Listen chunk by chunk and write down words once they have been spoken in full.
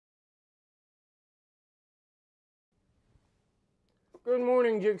Good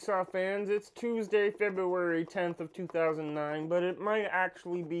morning, Jigsaw fans. It's Tuesday, February 10th of 2009, but it might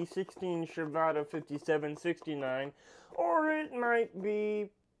actually be 16 Shavada 5769, or it might be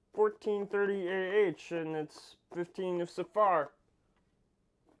 1430 AH, and it's 15 of Safar.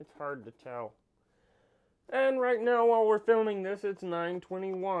 It's hard to tell. And right now, while we're filming this, it's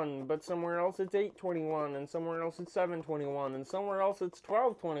 9:21, but somewhere else it's 8:21, and somewhere else it's 7:21, and somewhere else it's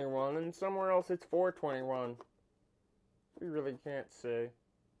 12:21, and somewhere else it's 4:21. We really can't say.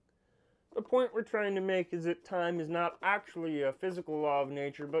 The point we're trying to make is that time is not actually a physical law of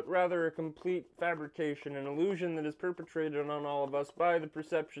nature, but rather a complete fabrication, an illusion that is perpetrated on all of us by the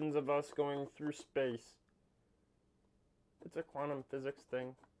perceptions of us going through space. It's a quantum physics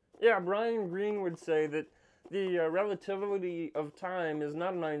thing. Yeah, Brian Greene would say that the relativity of time is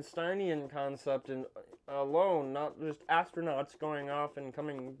not an Einsteinian concept alone, not just astronauts going off and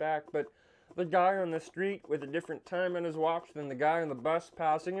coming back, but the guy on the street with a different time on his watch than the guy on the bus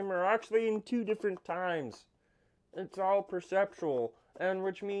passing him are actually in two different times. It's all perceptual, and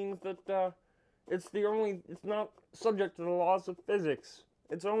which means that it's not subject to the laws of physics.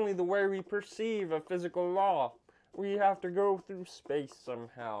 It's only the way we perceive a physical law. We have to go through space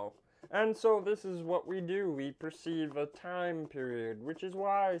somehow. And so this is what we do. We perceive a time period, which is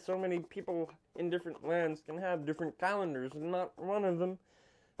why so many people in different lands can have different calendars, and not one of them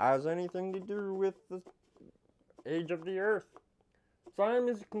has anything to do with the age of the Earth. Time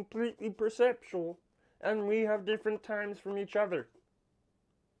is completely perceptual, and we have different times from each other.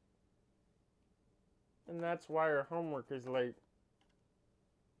 And that's why our homework is late.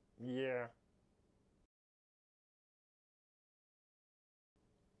 Yeah.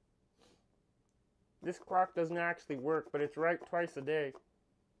 This clock doesn't actually work, but it's right twice a day.